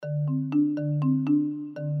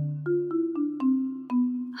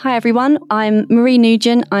Hi everyone, I'm Marie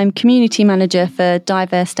Nugent. I'm Community Manager for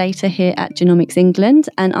Diverse Data here at Genomics England,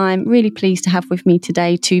 and I'm really pleased to have with me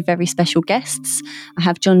today two very special guests. I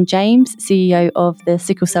have John James, CEO of the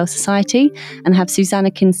Sickle Cell Society, and I have Suzannah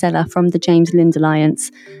Kinsella from the James Lind Alliance.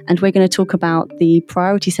 And we're going to talk about the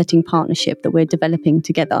priority setting partnership that we're developing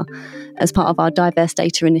together as part of our Diverse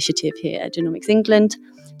Data initiative here at Genomics England,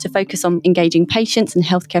 to focus on engaging patients and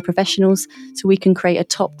healthcare professionals so we can create a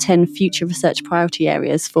top 10 future research priority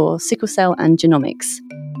areas for sickle cell and genomics.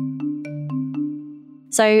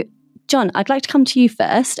 So, John, I'd like to come to you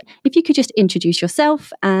first. If you could just introduce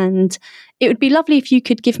yourself, and it would be lovely if you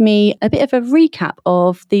could give me a bit of a recap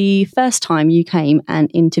of the first time you came and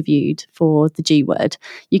interviewed for the G Word.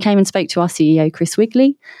 You came and spoke to our CEO, Chris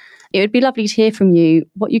Wigley. It would be lovely to hear from you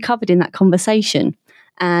what you covered in that conversation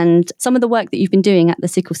and some of the work that you've been doing at the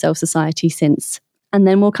Sickle Cell Society since. And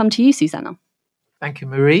then we'll come to you, Suzannah. Thank you,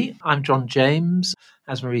 Marie. I'm John James.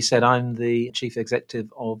 As Marie said, I'm the Chief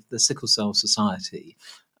Executive of the Sickle Cell Society.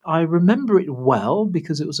 I remember it well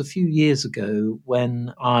because it was a few years ago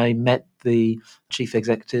when I met the Chief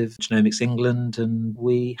Executive of Genomics England, and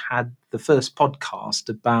we had the first podcast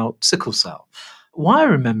about sickle cell. Why I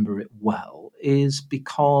remember it well is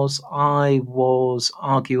because I was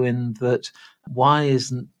arguing that why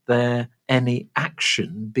isn't there any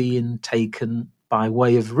action being taken by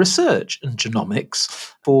way of research and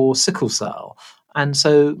genomics for sickle cell? And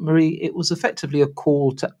so, Marie, it was effectively a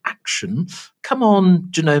call to action. Come on,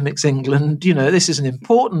 Genomics England, this is an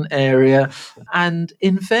important area. And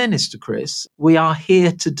in fairness to Chris, we are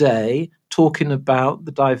here today talking about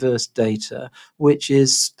the diverse data, which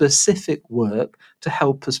is specific work to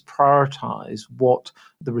help us prioritise what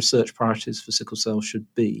the research priorities for sickle cell should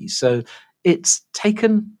be. So it's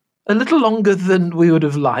taken a little longer than we would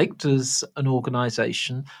have liked as an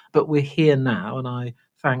organisation, but we're here now, and I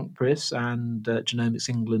thank Chris and Genomics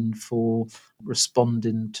England for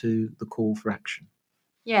responding to the call for action.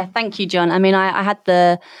 Yeah, thank you, John. I mean, I had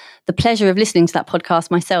the pleasure of listening to that podcast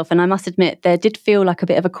myself, and I must admit there did feel like a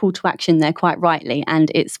bit of a call to action there, quite rightly, and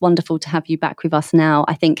it's wonderful to have you back with us now,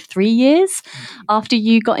 I think 3 years after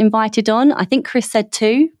you got invited on. I think Chris said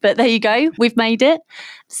 2, but there you go, we've made it.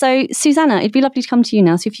 So, Suzannah, it'd be lovely to come to you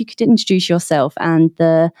now. So if you could introduce yourself and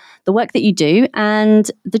the work that you do and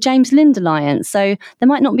the James Lind Alliance. So there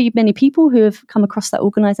might not be many people who have come across that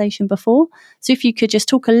organisation before. So if you could just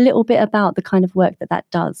talk a little bit about the kind of work that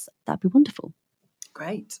does, that'd be wonderful.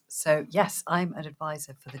 Great. So yes, I'm an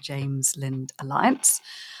advisor for the James Lind Alliance.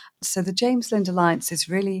 So the James Lind Alliance is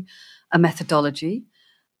really a methodology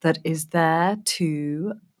that is there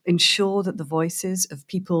to ensure that the voices of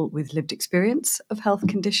people with lived experience of health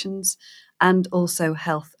conditions and also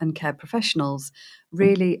health and care professionals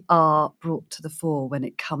really are brought to the fore when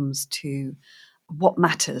it comes to what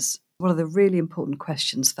matters. What are the really important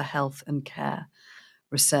questions for health and care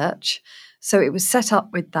research? So it was set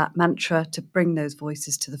up with that mantra to bring those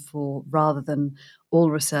voices to the fore rather than all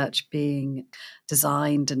research being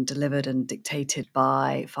designed and delivered and dictated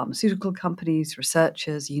by pharmaceutical companies,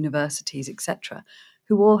 researchers, universities, etc.,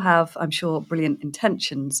 who all have, I'm sure, brilliant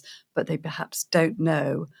intentions, but they perhaps don't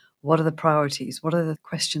know what are the priorities, what are the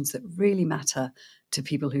questions that really matter to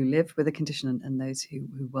people who live with a condition and those who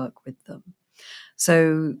work with them.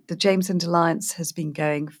 So the James Lind Alliance has been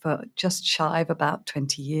going for just shy of about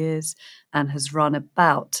 20 years and has run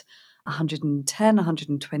about 110,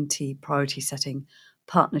 120 priority setting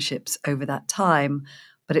partnerships over that time.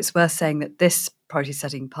 But it's worth saying that this priority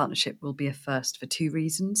setting partnership will be a first for 2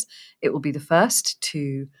 reasons. It will be the first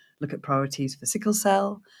to look at priorities for sickle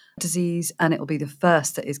cell disease, and it will be the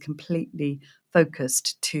first that is completely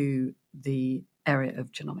focused to the area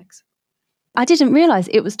of genomics. I didn't realise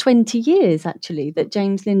it was 20 years, actually, that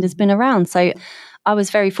James Lind has been around. So I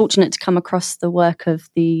was very fortunate to come across the work of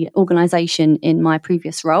the organisation in my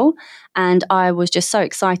previous role. And I was just so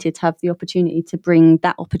excited to have the opportunity to bring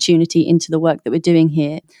that opportunity into the work that we're doing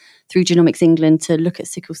here through Genomics England to look at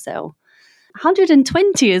sickle cell.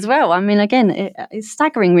 120 as well. I mean, again, it's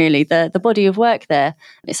staggering, really, the body of work there.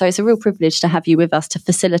 So it's a real privilege to have you with us to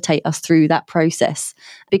facilitate us through that process,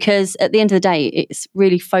 because at the end of the day, it's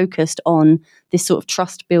really focused on this sort of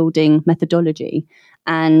trust building methodology.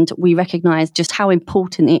 And we recognise just how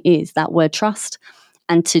important it is, that word trust,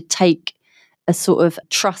 and to take a sort of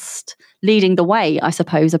trust leading the way, I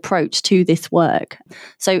suppose, approach to this work.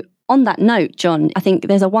 So on that note, John, I think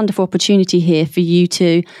there's a wonderful opportunity here for you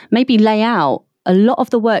to maybe lay out a lot of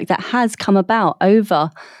the work that has come about over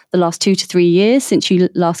the last 2 to 3 years since you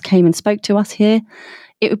last came and spoke to us here.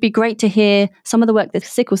 It would be great to hear some of the work that the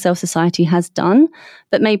Sickle Cell Society has done,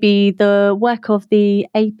 but maybe the work of the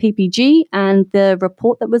APPG and the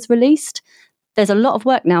report that was released. there's a lot of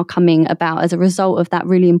work now coming about as a result of that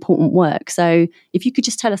really important work. So if you could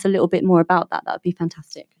just tell us a little bit more about that, that would be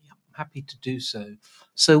fantastic. Yeah, happy to do so.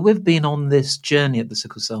 So we've been on this journey at the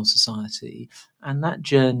Sickle Cell Society, and that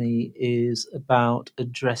journey is about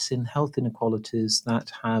addressing health inequalities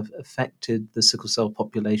that have affected the sickle cell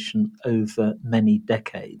population over many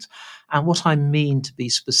decades. And what I mean to be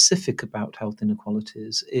specific about health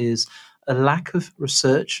inequalities is a lack of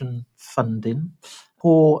research and funding,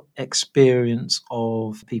 poor experience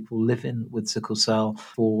of people living with sickle cell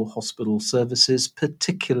for hospital services,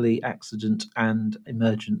 particularly accident and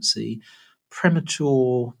emergency,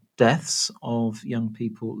 premature deaths of young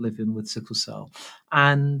people living with sickle cell.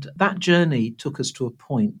 And that journey took us to a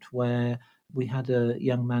point where we had a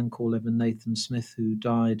young man called Evan Nathan Smith who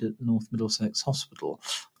died at North Middlesex Hospital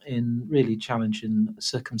in really challenging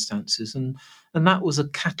circumstances. And that was a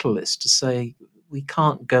catalyst to say, we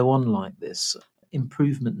can't go on like this.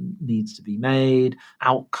 Improvement needs to be made,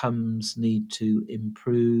 outcomes need to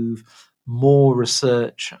improve, more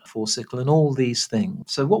research for sickle, and all these things.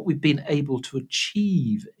 So what we've been able to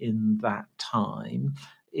achieve in that time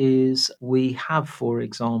is we have, for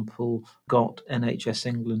example, got NHS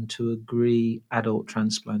England to agree adult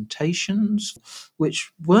transplantations,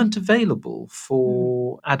 which weren't available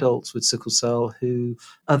for adults with sickle cell who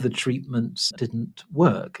other treatments didn't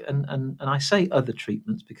work. And I say other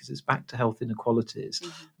treatments because it's back to health inequalities.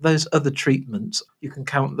 Mm-hmm. Those other treatments, you can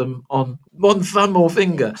count them on one thumb or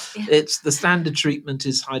finger. Yeah. It's the standard treatment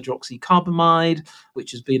is hydroxycarbamide,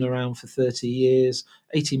 which has been around for 30 years.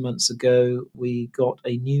 18 months ago, we got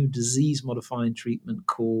a new disease-modifying treatment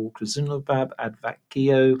called crizanlizumab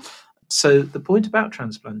Advakio. So the point about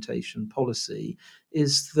transplantation policy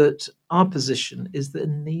is that our position is that there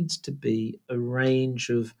needs to be a range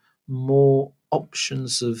of more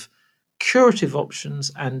options of curative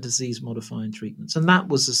options and disease-modifying treatments. And that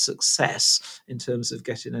was a success in terms of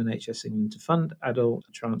getting NHS England to fund adult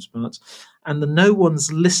transplants. And the No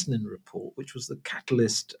One's Listening report, which was the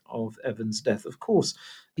catalyst of Evan's death. Of course,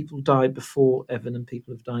 people died before Evan and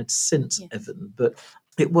people have died since Evan, but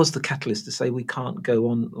it was the catalyst to say we can't go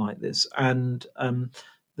on like this. And the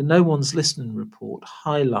No One's Listening report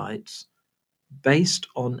highlights, based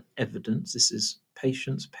on evidence, this is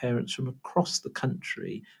patients, parents from across the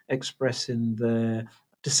country expressing their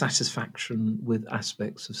dissatisfaction with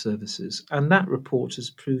aspects of services. And that report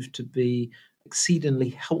has proved to be exceedingly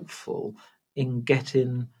helpful in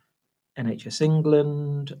getting NHS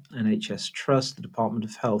England, NHS Trust, the Department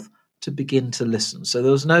of Health to begin to listen. So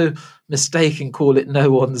there was no mistake in call it No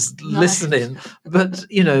One's Listening. But,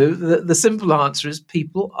 the simple answer is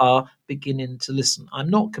people are beginning to listen. I'm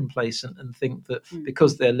not complacent and think that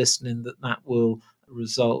because they're listening that will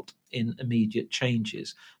result in immediate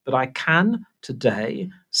changes. But I can today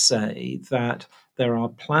say that there are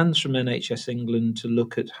plans from NHS England to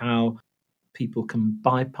look at how people can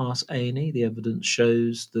bypass A&E. The evidence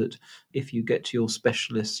shows that if you get to your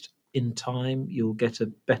specialist in time, you'll get a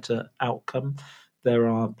better outcome. There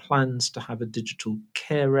are plans to have a digital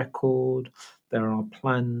care record. There are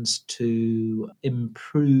plans to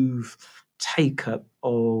improve take-up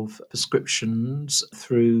of prescriptions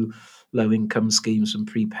through low-income schemes and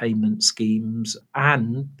prepayment schemes.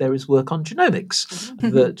 And there is work on genomics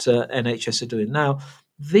that NHS are doing. Now,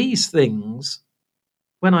 these things,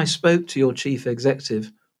 when I spoke to your chief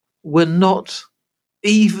executive, were not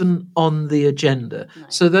even on the agenda. No.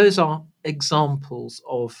 So those are examples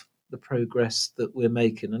of the progress that we're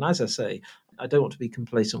making. And as I say, I don't want to be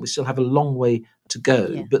complacent. We still have a long way to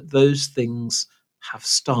go, but those things have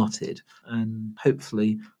started and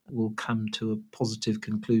hopefully will come to a positive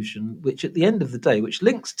conclusion, which at the end of the day, which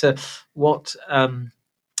links to what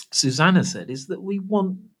Suzannah said, is that we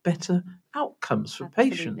want better outcomes for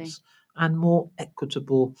patients and more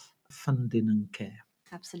equitable funding and care.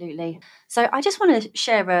 Absolutely. So I just want to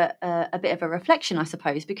share a bit of a reflection, I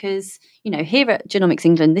suppose, because, here at Genomics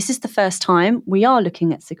England, this is the first time we are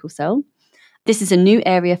looking at sickle cell. This is a new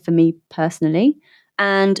area for me personally.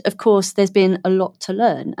 And of course, there's been a lot to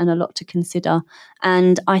learn and a lot to consider.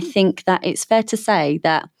 And I think that it's fair to say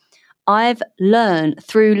that I've learned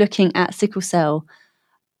through looking at sickle cell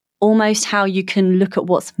almost how you can look at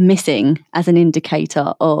what's missing as an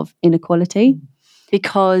indicator of inequality.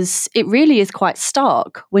 Because it really is quite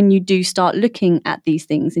stark when you do start looking at these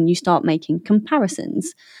things and you start making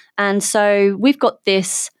comparisons. And so we've got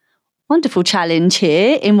this wonderful challenge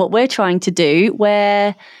here in what we're trying to do,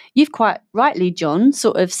 where you've quite rightly, John,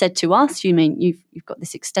 sort of said to us, you've got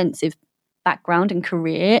this extensive background and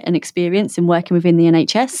career and experience in working within the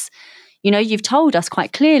NHS. You've told us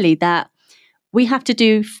quite clearly that we have to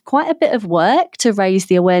do quite a bit of work to raise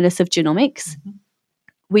the awareness of genomics.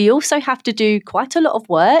 We also have to do quite a lot of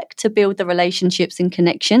work to build the relationships and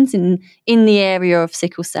connections in the area of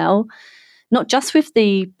sickle cell, not just with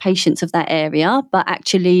the patients of that area, but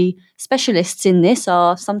actually specialists in this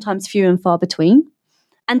are sometimes few and far between.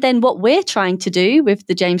 And then what we're trying to do with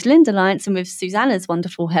the James Lind Alliance and with Suzannah's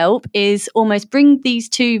wonderful help is almost bring these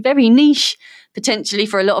two very niche, potentially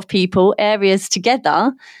for a lot of people, areas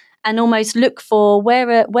together and almost look for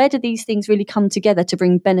where do these things really come together to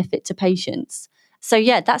bring benefit to patients. So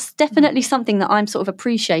yeah, that's definitely something that I'm sort of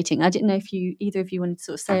appreciating. I didn't know if either of you wanted to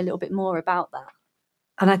sort of say a little bit more about that.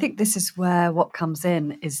 And I think this is where what comes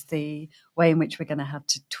in is the way in which we're going to have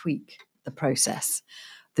to tweak the process,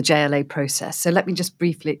 the JLA process. So let me just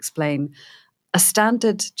briefly explain. A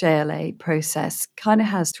standard JLA process kind of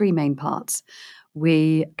has three main parts.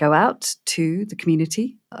 We go out to the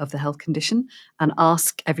community of the health condition and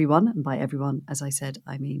ask everyone, and by everyone, as I said,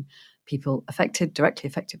 I mean people directly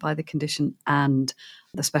affected by the condition and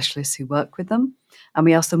the specialists who work with them. And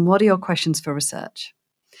we ask them, what are your questions for research?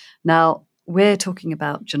 Now, we're talking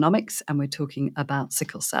about genomics and we're talking about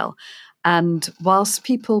sickle cell. And whilst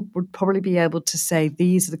people would probably be able to say,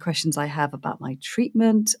 these are the questions I have about my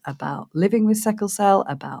treatment, about living with sickle cell,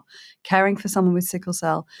 about caring for someone with sickle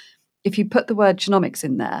cell, if you put the word genomics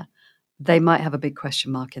in there, they might have a big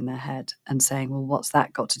question mark in their head and saying, well, what's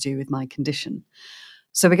that got to do with my condition?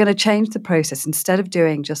 So we're going to change the process. Instead of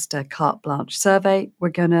doing just a carte blanche survey, we're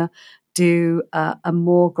going to do a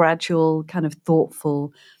more gradual, kind of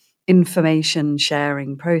thoughtful information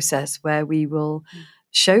sharing process where we will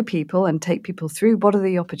show people and take people through what are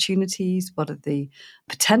the opportunities, what are the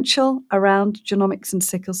potential around genomics and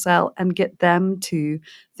sickle cell, and get them to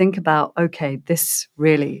think about, okay, this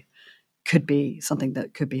really could be something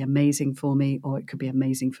that could be amazing for me, or it could be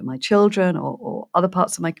amazing for my children or other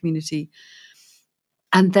parts of my community.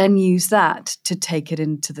 And then use that to take it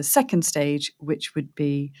into the second stage, which would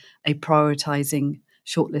be a prioritizing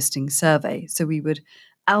shortlisting survey. So we would,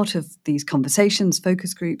 out of these conversations,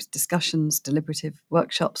 focus groups, discussions, deliberative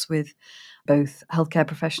workshops with both healthcare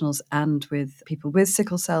professionals and with people with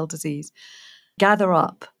sickle cell disease, gather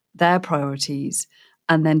up their priorities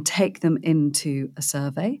and then take them into a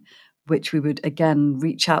survey, which we would, again,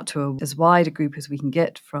 reach out to as wide a group as we can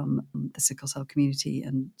get from the sickle cell community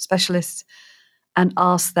and specialists, and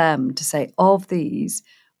ask them to say, of these,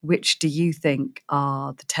 which do you think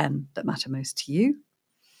are the 10 that matter most to you?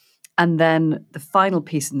 And then the final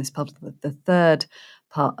piece in this puzzle, the third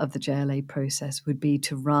part of the JLA process, would be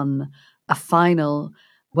to run a final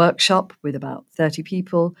workshop with about 30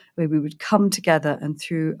 people where we would come together and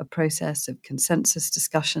through a process of consensus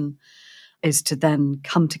discussion is to then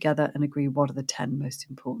come together and agree what are the 10 most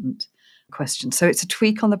important questions. So it's a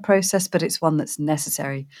tweak on the process, but it's one that's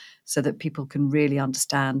necessary so that people can really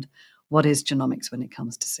understand what is genomics when it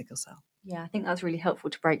comes to sickle cell. Yeah, I think that's really helpful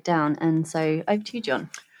to break down. And so over to you, John.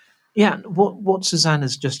 Yeah, what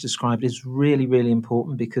Suzannah's just described is really, really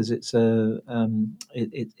important because it's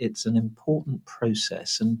it's an important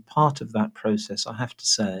process, and part of that process, I have to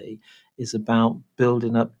say, is about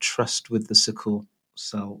building up trust with the sickle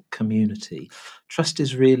cell community. Trust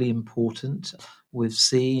is really important. We've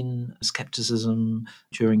seen skepticism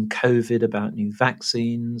during COVID about new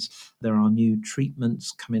vaccines. There are new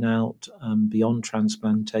treatments coming out beyond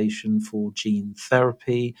transplantation for gene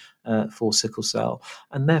therapy for sickle cell.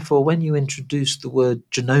 And therefore, when you introduce the word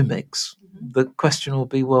genomics, the question will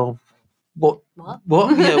be, well,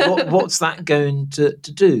 what's that going to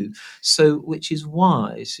do? So, which is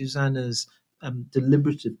why Suzannah's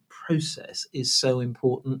deliberative process is so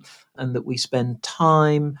important, and that we spend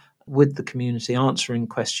time with the community answering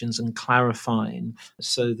questions and clarifying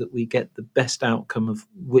so that we get the best outcome of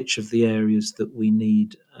which of the areas that we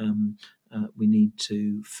need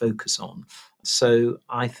to focus on. So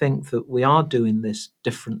I think that we are doing this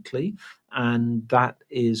differently, and that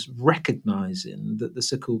is recognizing that the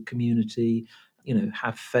sickle community,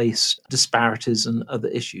 have faced disparities and other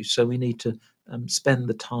issues. So we need to spend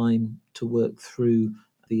the time to work through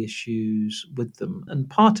the issues with them. And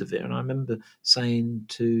part of it, and I remember saying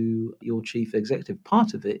to your chief executive,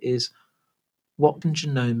 part of it is, what can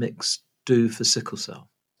genomics do for sickle cell?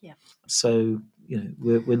 Yeah. So,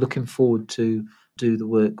 we're looking forward to do the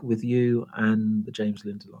work with you and the James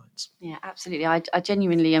Lind Alliance. Yeah, absolutely. I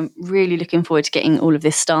genuinely am really looking forward to getting all of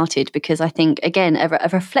this started, because I think, again, a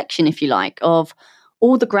reflection, if you like, of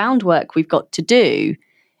all the groundwork we've got to do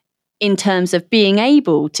in terms of being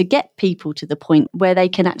able to get people to the point where they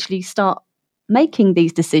can actually start making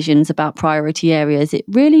these decisions about priority areas. It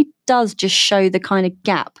really does just show the kind of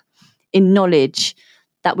gap in knowledge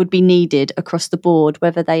that would be needed across the board,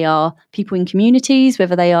 whether they are people in communities,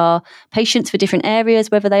 whether they are patients for different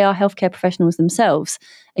areas, whether they are healthcare professionals themselves.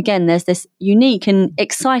 Again, there's this unique and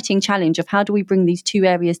exciting challenge of how do we bring these two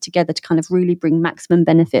areas together to kind of really bring maximum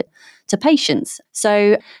benefit to patients.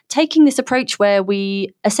 So taking this approach where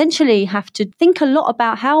we essentially have to think a lot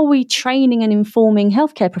about how are we training and informing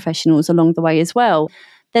healthcare professionals along the way as well.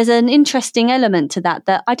 There's an interesting element to that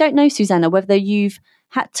I don't know, Suzannah, whether you've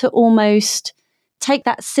had to almost take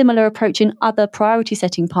that similar approach in other priority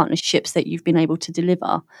setting partnerships that you've been able to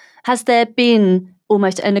deliver. Has there been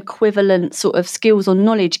almost an equivalent sort of skills or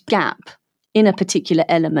knowledge gap in a particular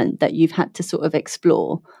element that you've had to sort of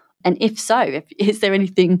explore? And if so, is there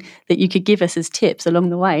anything that you could give us as tips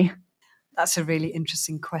along the way? That's a really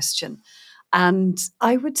interesting question. And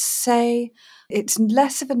I would say it's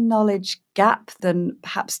less of a knowledge gap than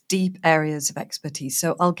perhaps deep areas of expertise.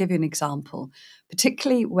 So I'll give you an example,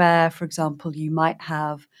 particularly where, for example, you might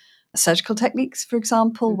have surgical techniques, for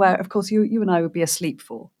example, where, of course, you and I would be asleep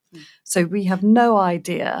for. So we have no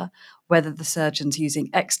idea whether the surgeon's using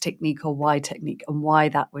X technique or Y technique and why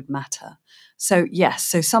that would matter. So yes,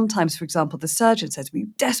 so sometimes, for example, the surgeon says we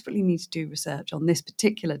desperately need to do research on this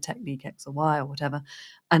particular technique, X or Y or whatever,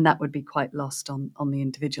 and that would be quite lost on the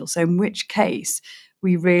individual. So in which case,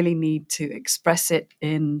 we really need to express it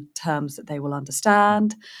in terms that they will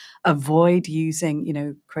understand, avoid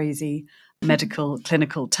using, crazy medical,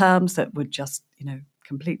 clinical terms that would just,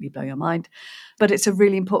 completely blow your mind. But it's a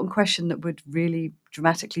really important question that would really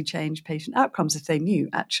dramatically change patient outcomes if they knew,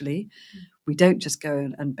 actually, we don't just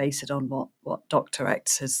go and base it on what Dr.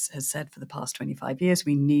 X has said for the past 25 years.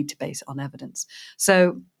 We need to base it on evidence.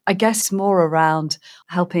 So I guess more around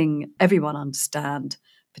helping everyone understand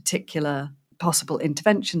particular possible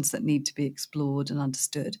interventions that need to be explored and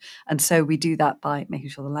understood. And so we do that by making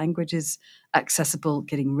sure the language is accessible,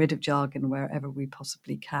 getting rid of jargon wherever we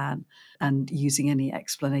possibly can, and using any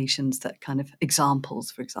explanations that kind of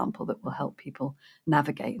examples, for example, that will help people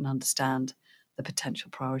navigate and understand the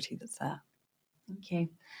potential priority that's there. Thank you.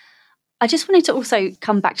 I just wanted to also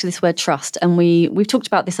come back to this word trust, and we've talked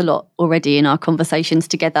about this a lot already in our conversations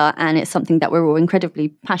together, and it's something that we're all incredibly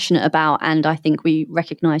passionate about, and I think we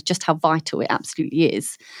recognise just how vital it absolutely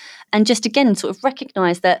is. And just again, sort of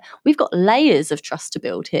recognise that we've got layers of trust to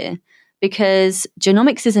build here, because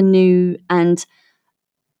genomics is a new and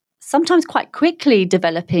sometimes quite quickly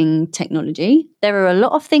developing technology. There are a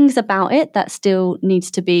lot of things about it that still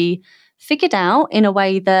needs to be figured out in a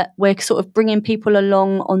way that we're sort of bringing people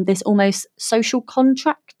along on this almost social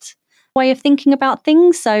contract way of thinking about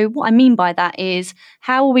things. So what I mean by that is,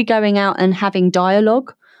 how are we going out and having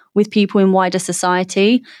dialogue with people in wider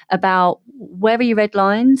society about where are your red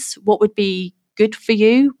lines, what would be good for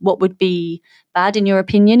you, what would be bad in your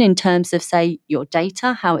opinion in terms of, say, your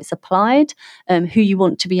data, how it's applied, who you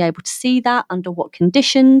want to be able to see that, under what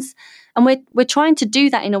conditions. And we're trying to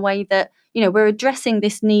do that in a way that, we're addressing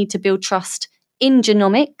this need to build trust in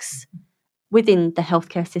genomics within the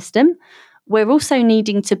healthcare system. We're also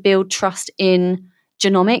needing to build trust in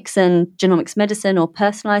genomics and genomics medicine or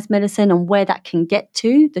personalized medicine, and where that can get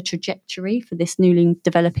to, the trajectory for this newly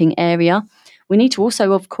developing area. We need to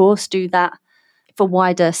also, of course, do that for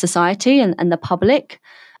wider society and the public.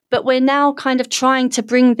 But we're now kind of trying to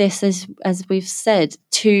bring this, as we've said,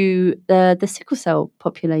 to the sickle cell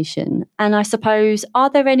population. And I suppose, are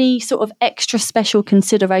there any sort of extra special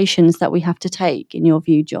considerations that we have to take, in your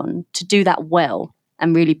view, John, to do that well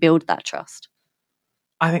and really build that trust?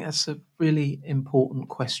 I think that's a really important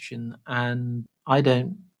question, and I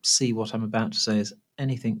don't see what I'm about to say as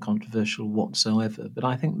anything controversial whatsoever, but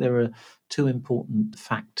I think there are two important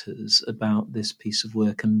factors about this piece of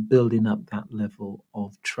work and building up that level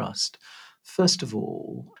of trust. First of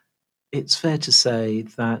all, it's fair to say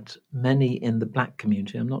that many in the Black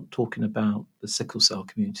community, I'm not talking about the sickle cell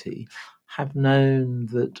community, have known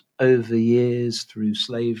that over years, through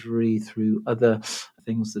slavery, through other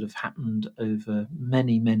things that have happened over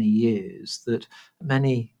many, many years, that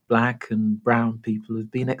many Black and brown people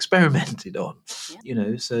have been experimented on.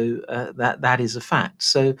 Yeah. So that is a fact.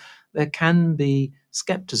 So there can be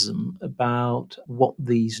skepticism about what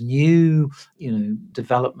these new,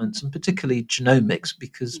 developments, and particularly genomics,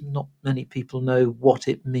 because not many people know what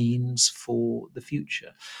it means for the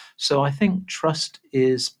future. So I think trust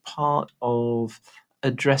is part of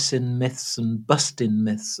addressing myths and busting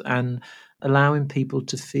myths and allowing people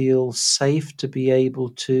to feel safe to be able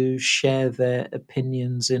to share their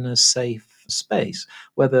opinions in a safe space,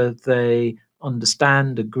 whether they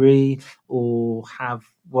understand, agree, or have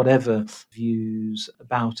whatever views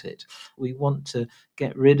about it. We want to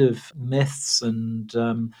get rid of myths and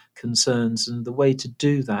concerns, and the way to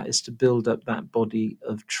do that is to build up that body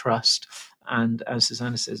of trust. And as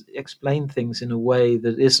Suzannah says, explain things in a way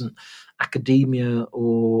that isn't academia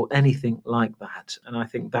or anything like that. And I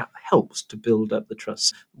think that helps to build up the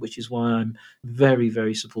trust, which is why I'm very,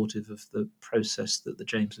 very supportive of the process that the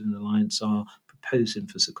James and Alliance are proposing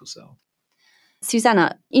for sickle cell.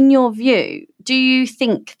 Suzannah, in your view, do you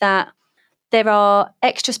think that there are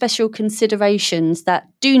extra special considerations that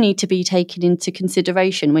do need to be taken into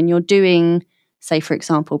consideration when you're doing, say, for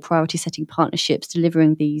example, priority setting partnerships,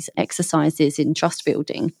 delivering these exercises in trust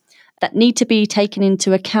building, that need to be taken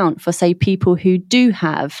into account for, say, people who do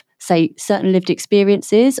have, say, certain lived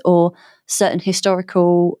experiences or certain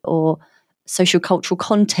historical or social cultural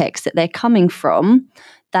context that they're coming from,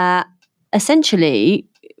 that essentially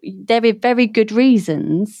there are very good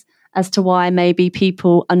reasons as to why maybe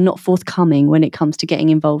people are not forthcoming when it comes to getting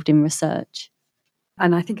involved in research?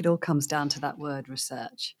 And I think it all comes down to that word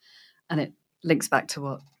research. And it links back to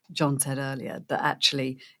what John said earlier, that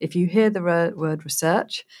actually, if you hear the word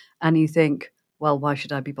research and you think, well, why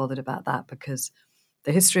should I be bothered about that? Because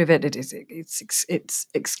the history of it's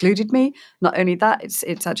excluded me. Not only that,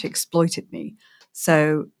 it's actually exploited me.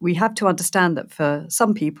 So we have to understand that for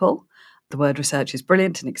some people, the word research is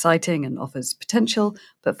brilliant and exciting and offers potential,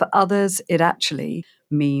 but for others, it actually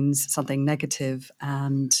means something negative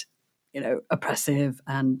and, oppressive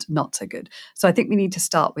and not so good. So I think we need to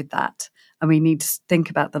start with that, and we need to think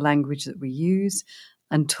about the language that we use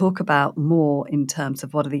and talk about more in terms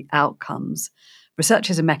of what are the outcomes. Research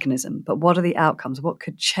is a mechanism, but what are the outcomes? What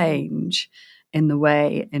could change in the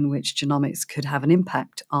way in which genomics could have an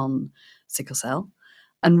impact on sickle cell,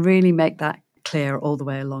 and really make that clear all the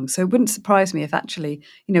way along. So it wouldn't surprise me if actually,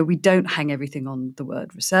 we don't hang everything on the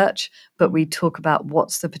word research, but we talk about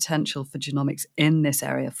what's the potential for genomics in this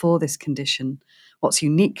area for this condition, what's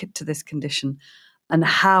unique to this condition, and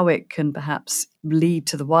how it can perhaps lead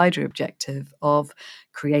to the wider objective of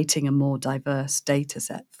creating a more diverse data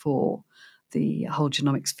set for the whole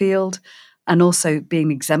genomics field, and also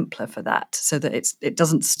being an exemplar for that, so that it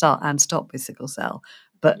doesn't start and stop with sickle cell,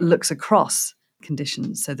 but looks across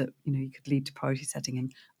conditions, so that you could lead to priority setting in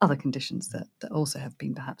other conditions that also have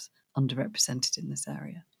been perhaps underrepresented in this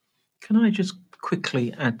area. Can I just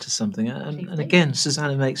quickly add to something? And again,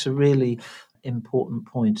 Suzannah makes a really important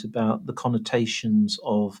point about the connotations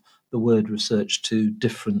of the word research to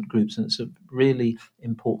different groups, and it's a really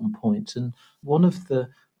important point. And one of the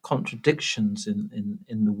contradictions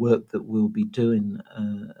in the work that we'll be doing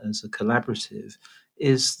as a collaborative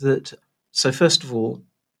is that, so first of all,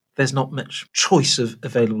 there's not much choice of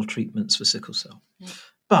available treatments for sickle cell. Yeah.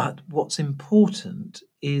 But what's important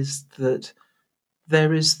is that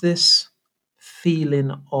there is this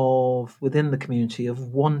feeling of, within the community, of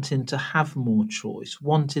wanting to have more choice,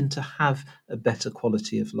 wanting to have a better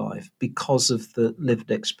quality of life because of the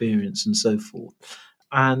lived experience and so forth.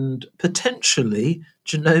 And potentially,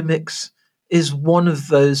 genomics is one of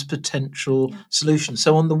those potential solutions.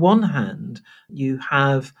 So on the one hand, you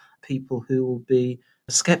have people who will be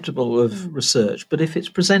skeptical of research, but if it's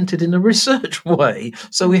presented in a research way,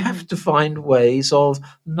 so we have to find ways of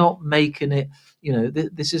not making it,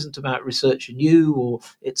 this isn't about researching you, or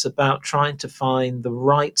it's about trying to find the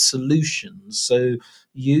right solutions so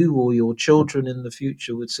you or your children in the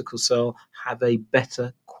future with sickle cell have a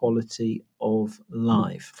better quality of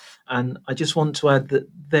life. And I just want to add that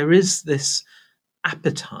there is this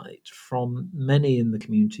appetite from many in the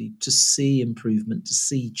community to see improvement, to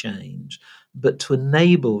see change. But to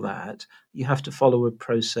enable that, you have to follow a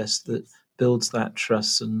process that builds that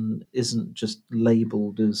trust and isn't just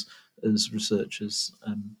labelled as research, as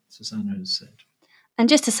Suzannah has said. And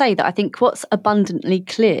just to say that I think what's abundantly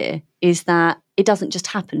clear is that it doesn't just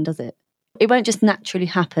happen, does it? It won't just naturally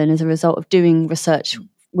happen as a result of doing research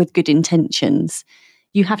with good intentions.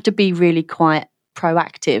 You have to be really quite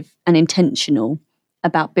proactive and intentional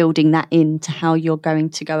about building that into how you're going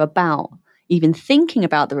to go about even thinking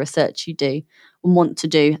about the research you do and want to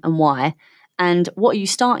do and why. And what are you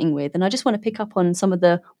starting with? And I just want to pick up on some of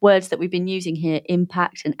the words that we've been using here: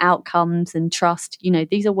 impact and outcomes and trust.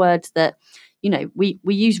 These are words that, we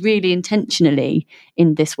use really intentionally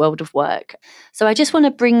in this world of work. So I just want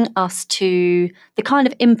to bring us to the kind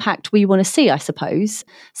of impact we want to see, I suppose.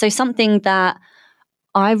 So something that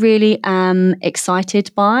I really am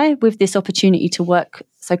excited by with this opportunity to work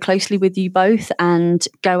so closely with you both and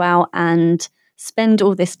go out and spend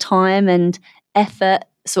all this time and effort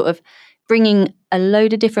sort of bringing a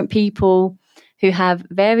load of different people who have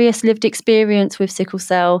various lived experience with sickle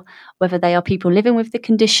cell, whether they are people living with the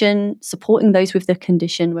condition, supporting those with the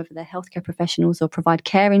condition, whether they're healthcare professionals or provide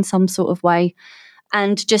care in some sort of way.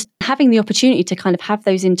 And just having the opportunity to kind of have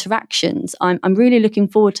those interactions, I'm really looking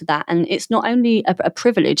forward to that. And it's not only a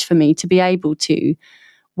privilege for me to be able to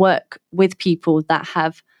work with people that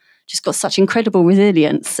have just got such incredible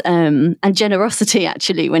resilience and generosity,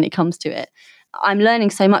 actually, when it comes to it. I'm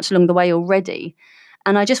learning so much along the way already.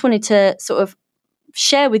 And I just wanted to sort of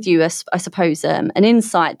share with you, I suppose, an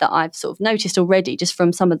insight that I've sort of noticed already just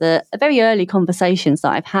from some of the very early conversations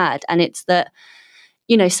that I've had. And it's that,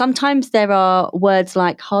 sometimes there are words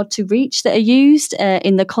like hard to reach that are used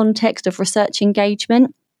in the context of research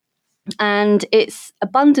engagement. And it's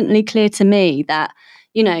abundantly clear to me that,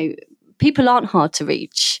 people aren't hard to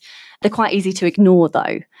reach. They're quite easy to ignore,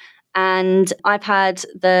 though. And I've had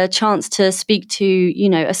the chance to speak to,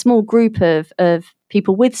 a small group of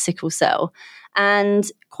people with sickle cell. And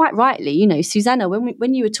quite rightly, Suzannah,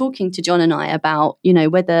 when you were talking to John and I about,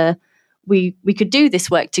 whether we could do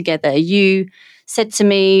this work together, you said to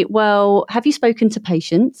me, well, have you spoken to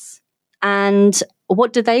patients? And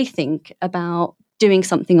what do they think about doing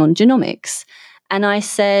something on genomics? And I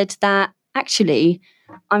said that actually,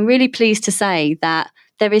 I'm really pleased to say that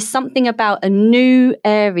there is something about a new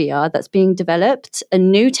area that's being developed, a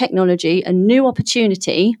new technology, a new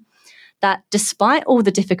opportunity that despite all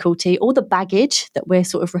the difficulty, all the baggage that we're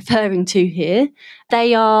sort of referring to here,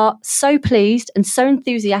 they are so pleased and so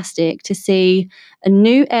enthusiastic to see a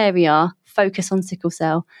new area focus on sickle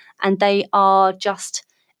cell. And they are just,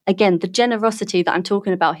 again, the generosity that I'm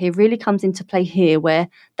talking about here really comes into play here, where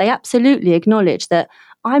they absolutely acknowledge that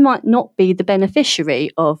I might not be the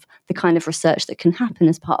beneficiary of the kind of research that can happen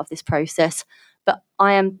as part of this process, but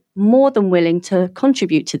I am more than willing to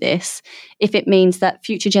contribute to this if it means that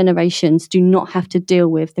future generations do not have to deal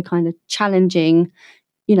with the kind of challenging,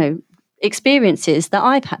 experiences that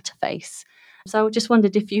I've had to face. So I just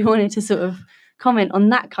wondered if you wanted to sort of comment on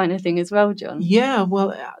that kind of thing as well, John. Yeah,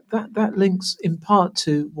 well, that links in part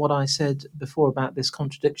to what I said before about this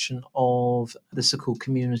contradiction of the sickle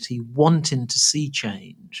community wanting to see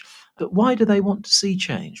change. But why do they want to see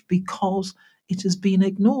change? Because it has been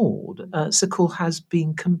ignored. Sickle has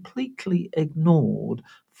been completely ignored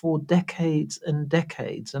for decades and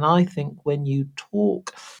decades. And I think when you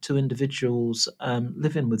talk to individuals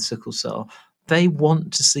living with sickle cell, they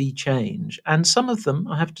want to see change. And some of them,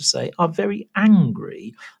 I have to say, are very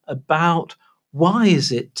angry about why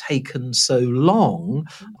is it taken so long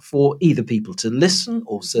for either people to listen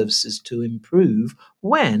or services to improve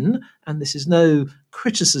when, and this is no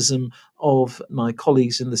criticism of my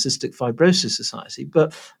colleagues in the Cystic Fibrosis Society,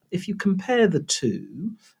 but if you compare the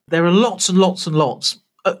two, there are lots and lots and lots,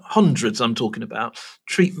 hundreds I'm talking about,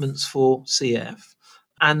 treatments for CF.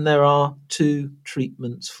 And there are 2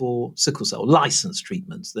 treatments for sickle cell, licensed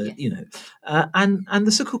treatments that, and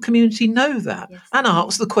the sickle community know that and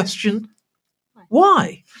ask the question,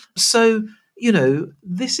 why? So,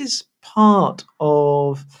 this is part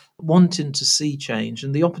of wanting to see change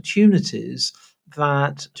and the opportunities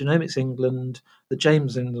that Genomics England, the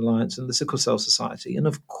James and Alliance and the Sickle Cell Society, and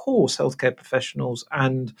of course healthcare professionals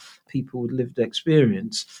and people with lived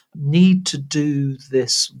experience need to do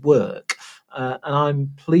this work. And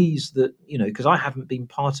I'm pleased that, because I haven't been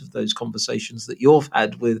part of those conversations that you've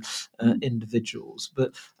had with individuals,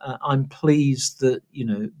 but I'm pleased that,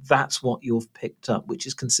 that's what you've picked up, which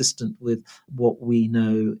is consistent with what we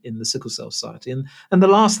know in the Sickle Cell Society. And the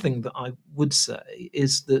last thing that I would say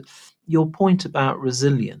is that your point about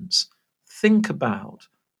resilience, think about,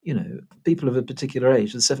 people of a particular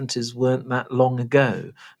age, the 70s weren't that long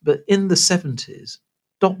ago, but in the 70s,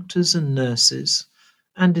 doctors and nurses,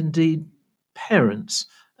 and indeed parents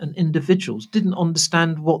and individuals didn't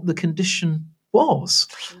understand what the condition was.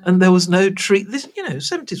 And there was no treat.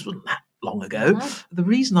 70s wasn't that long ago. No. The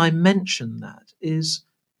reason I mention that is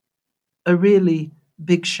a really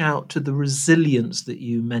big shout to the resilience that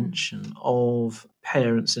you mention of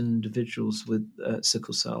parents and individuals with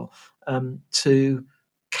sickle cell to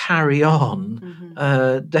carry on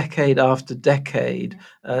decade after decade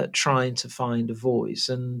trying to find a voice.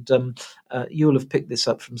 And you'll have picked this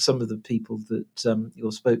up from some of the people that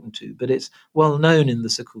you've spoken to, but it's well known in the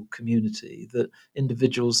sickle community that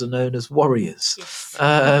individuals are known as warriors.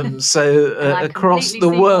 Yes. So across the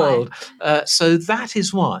world. So that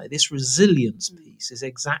is why this resilience piece is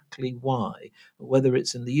exactly why, whether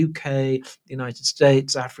it's in the UK, the United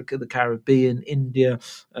States, Africa, the Caribbean, India,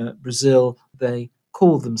 Brazil, they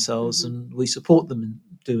call themselves, and we support them in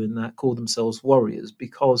doing that, call themselves warriors,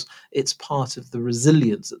 because it's part of the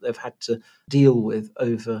resilience that they've had to deal with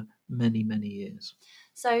over many, many years.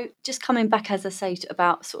 So just coming back, as I say,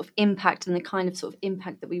 about sort of impact and the kind of sort of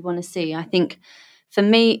impact that we want to see, I think for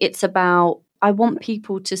me, it's about, I want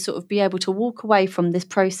people to sort of be able to walk away from this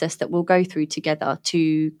process that we'll go through together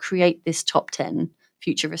to create this top 10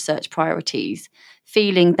 future research priorities,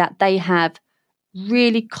 feeling that they have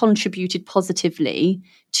really contributed positively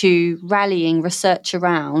to rallying research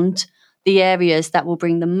around the areas that will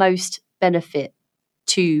bring the most benefit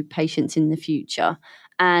to patients in the future.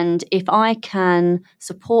 And if I can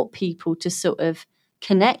support people to sort of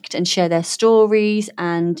connect and share their stories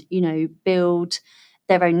and, build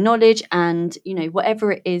their own knowledge and,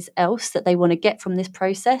 whatever it is else that they want to get from this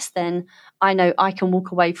process, then I know I can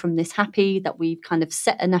walk away from this happy that we've kind of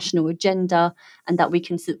set a national agenda and that we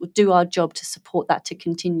can do our job to support that to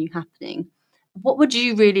continue happening. What would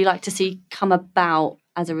you really like to see come about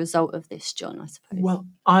as a result of this, John, I suppose? Well,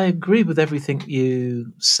 I agree with everything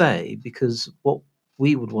you say, because what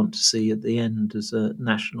we would want to see at the end as a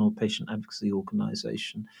national patient advocacy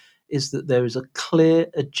organisation is that there is a clear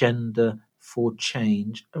agenda for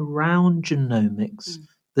change around genomics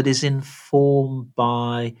that is informed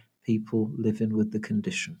by people living with the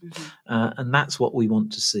condition. And that's what we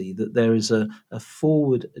want to see, that there is a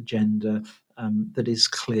forward agenda that is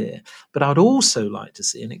clear. But I'd also like to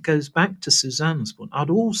see, and it goes back to Suzanne's point, I'd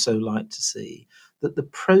also like to see that the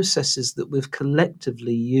processes that we've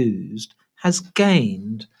collectively used has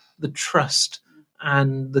gained the trust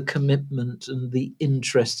and the commitment and the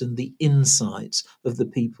interest and the insights of the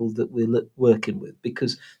people that we're working with.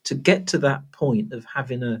 Because to get to that point of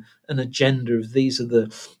having an agenda of these are the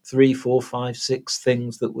 3, 4, 5, 6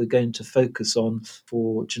 things that we're going to focus on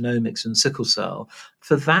for genomics and sickle cell,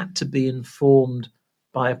 for that to be informed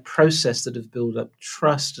by a process that have built up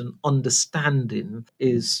trust and understanding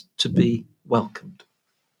is to be welcomed.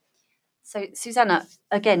 So, Suzannah,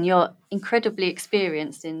 again, you're incredibly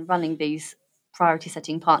experienced in running these priority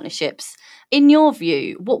setting partnerships. In your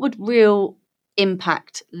view, what would real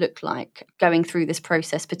impact look like going through this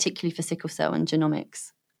process, particularly for sickle cell and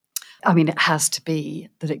genomics? I mean, it has to be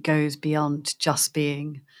that it goes beyond just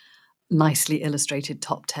being nicely illustrated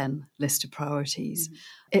top 10 list of priorities.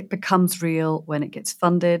 It becomes real when it gets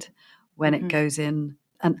funded, when it goes in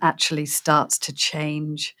and actually starts to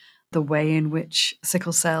change the way in which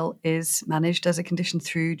sickle cell is managed as a condition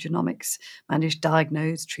through genomics, managed,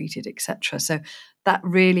 diagnosed, treated, etc. So that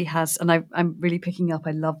really has, and I'm really picking up,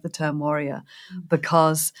 I love the term warrior,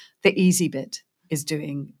 because the easy bit is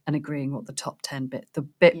doing and agreeing what the top 10 bit. The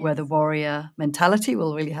bit where the warrior mentality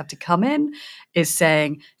will really have to come in is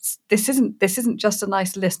saying, this isn't just a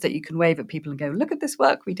nice list that you can wave at people and go, look at this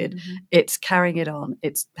work we did. It's carrying it on.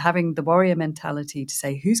 It's having the warrior mentality to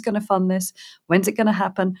say, who's going to fund this? When's it going to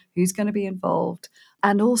happen? Who's going to be involved?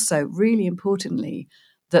 And also, really importantly,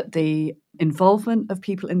 that the involvement of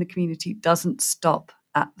people in the community doesn't stop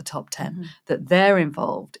at the top 10, that they're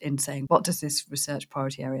involved in saying, what does this research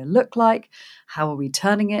priority area look like? How are we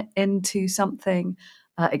turning it into something,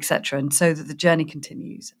 etc. And so that the journey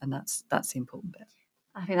continues. And that's the important bit.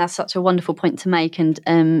 I think that's such a wonderful point to make.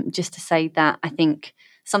 And just to say that I think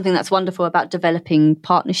something that's wonderful about developing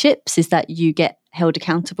partnerships is that you get held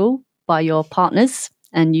accountable by your partners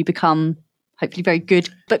and you become hopefully very good,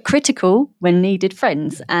 but critical when needed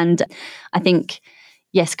friends. And I think,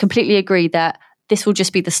 yes, completely agree that this will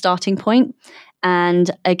just be the starting point.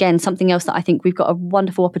 And again, something else that I think we've got a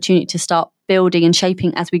wonderful opportunity to start building and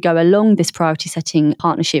shaping as we go along this priority setting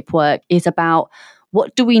partnership work is about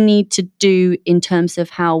what do we need to do in terms of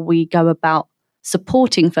how we go about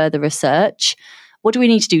supporting further research? What do we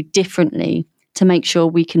need to do differently to make sure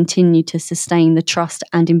we continue to sustain the trust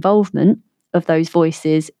and involvement of those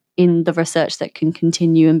voices in the research that can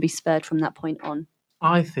continue and be spurred from that point on?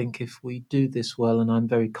 I think if we do this well, and I'm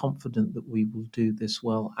very confident that we will do this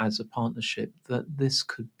well as a partnership, that this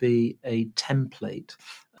could be a template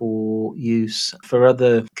for use for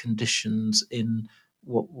other conditions in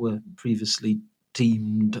what were previously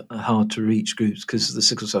deemed hard to reach groups, because the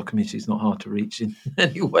sickle cell community is not hard to reach in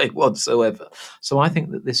any way whatsoever. So I think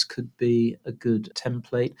that this could be a good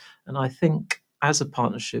template. And I think as a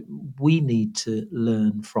partnership, we need to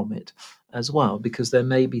learn from it as well, because there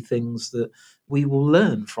may be things that we will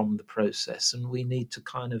learn from the process, and we need to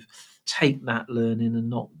kind of take that learning and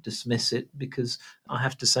not dismiss it, because I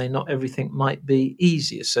have to say not everything might be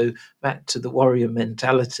easier. So back to the warrior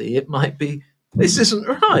mentality, it might be this isn't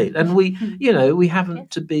right, and we haven't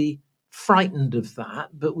to be frightened of that,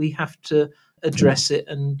 but we have to address it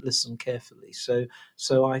and listen carefully. So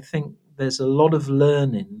I think there's a lot of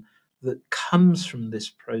learning that comes from this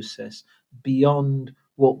process beyond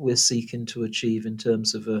what we're seeking to achieve in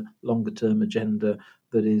terms of a longer term agenda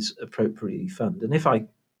that is appropriately funded. And if I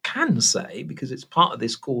can say, because it's part of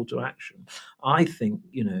this call to action, I think,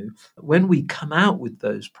 when we come out with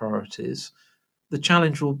those priorities, the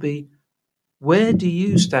challenge will be, where do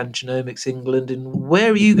you stand, Genomics England, and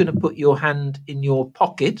where are you going to put your hand in your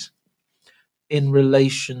pocket in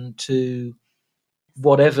relation to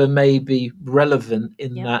whatever may be relevant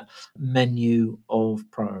in that menu of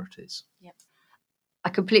priorities? Yep. I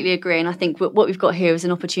completely agree. And I think what we've got here is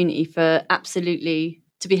an opportunity for absolutely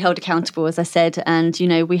to be held accountable, as I said. And,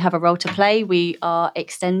 we have a role to play. We are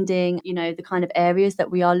extending, the kind of areas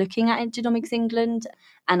that we are looking at in Genomics England.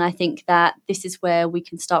 And I think that this is where we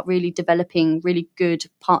can start really developing really good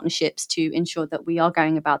partnerships to ensure that we are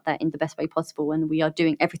going about that in the best way possible. And we are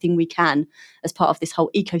doing everything we can as part of this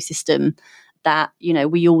whole ecosystem that,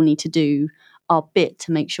 we all need to do our bit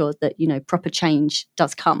to make sure that, proper change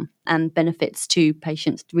does come and benefits to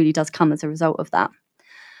patients really does come as a result of that.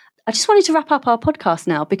 I just wanted to wrap up our podcast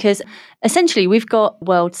now because essentially we've got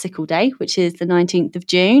World Sickle Day, which is the 19th of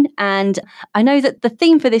June. And I know that the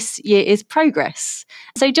theme for this year is progress.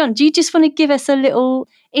 So John, do you just want to give us a little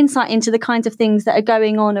insight into the kinds of things that are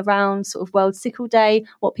going on around sort of World Sickle Day,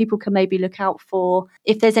 what people can maybe look out for,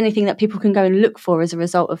 if there's anything that people can go and look for as a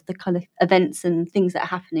result of the kind of events and things that are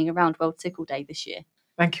happening around World Sickle Day this year?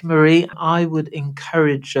 Thank you, Marie. I would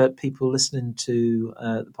encourage people listening to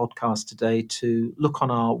the podcast today to look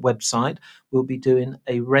on our website. We'll be doing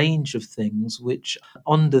a range of things which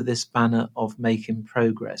under this banner of Making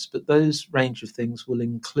Progress. But those range of things will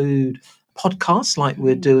include podcasts like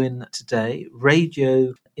we're doing today,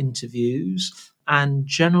 radio interviews, and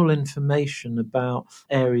general information about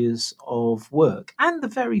areas of work. And the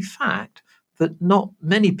very fact that not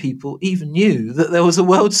many people even knew that there was a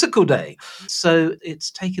World Sickle Day. So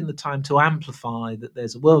it's taken the time to amplify that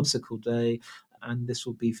there's a World Sickle Day, and this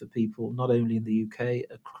will be for people not only in the UK,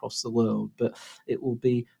 across the world, but it will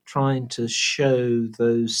be trying to show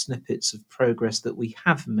those snippets of progress that we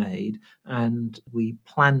have made and we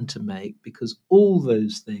plan to make, because all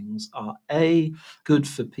those things are A, good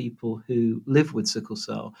for people who live with sickle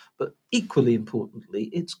cell, but equally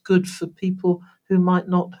importantly, it's good for people who might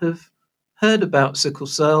not have heard about sickle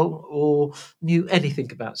cell or knew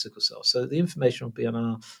anything about sickle cell. So the information will be on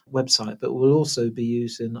our website, but we'll also be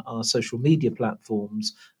using our social media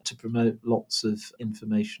platforms to promote lots of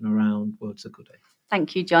information around World Sickle Day.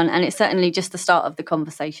 Thank you, John. And it's certainly just the start of the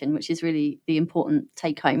conversation, which is really the important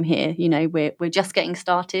take home here. We're just getting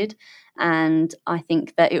started. And I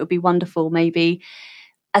think that it would be wonderful maybe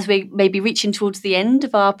as we maybe reaching towards the end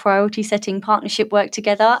of our priority setting partnership work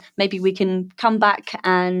together, maybe we can come back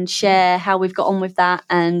and share how we've got on with that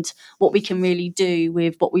and what we can really do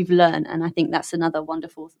with what we've learned. And I think that's another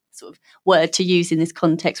wonderful sort of word to use in this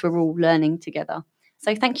context. We're all learning together.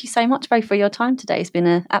 So thank you so much both for your time today. It's been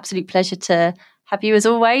an absolute pleasure to have you as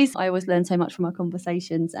always. I always learn so much from our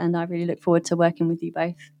conversations and I really look forward to working with you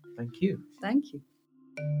both. Thank you. Thank you.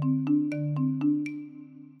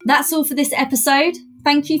 That's all for this episode.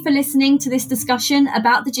 Thank you for listening to this discussion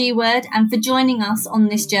about the G word and for joining us on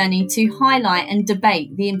this journey to highlight and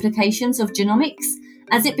debate the implications of genomics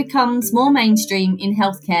as it becomes more mainstream in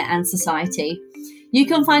healthcare and society. You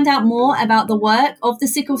can find out more about the work of the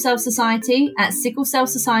Sickle Cell Society at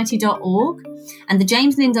sicklecellsociety.org and the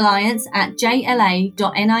James Lind Alliance at jla.nihr.ac.uk.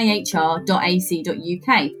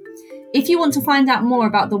 If you want to find out more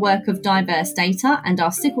about the work of Diverse Data and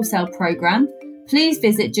our sickle cell programme, please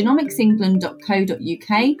visit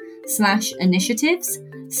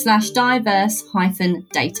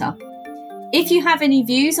genomicsengland.co.uk/initiatives/diverse-data. If you have any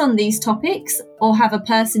views on these topics or have a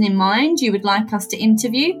person in mind you would like us to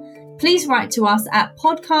interview, please write to us at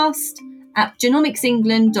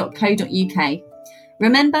podcast@genomicsengland.co.uk.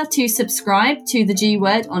 Remember to subscribe to the G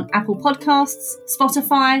Word on Apple Podcasts,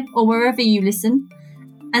 Spotify, or wherever you listen.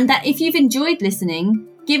 And that if you've enjoyed listening,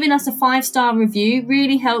 giving us a 5-star review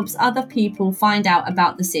really helps other people find out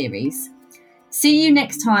about the series. See you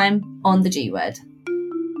next time on the G Word.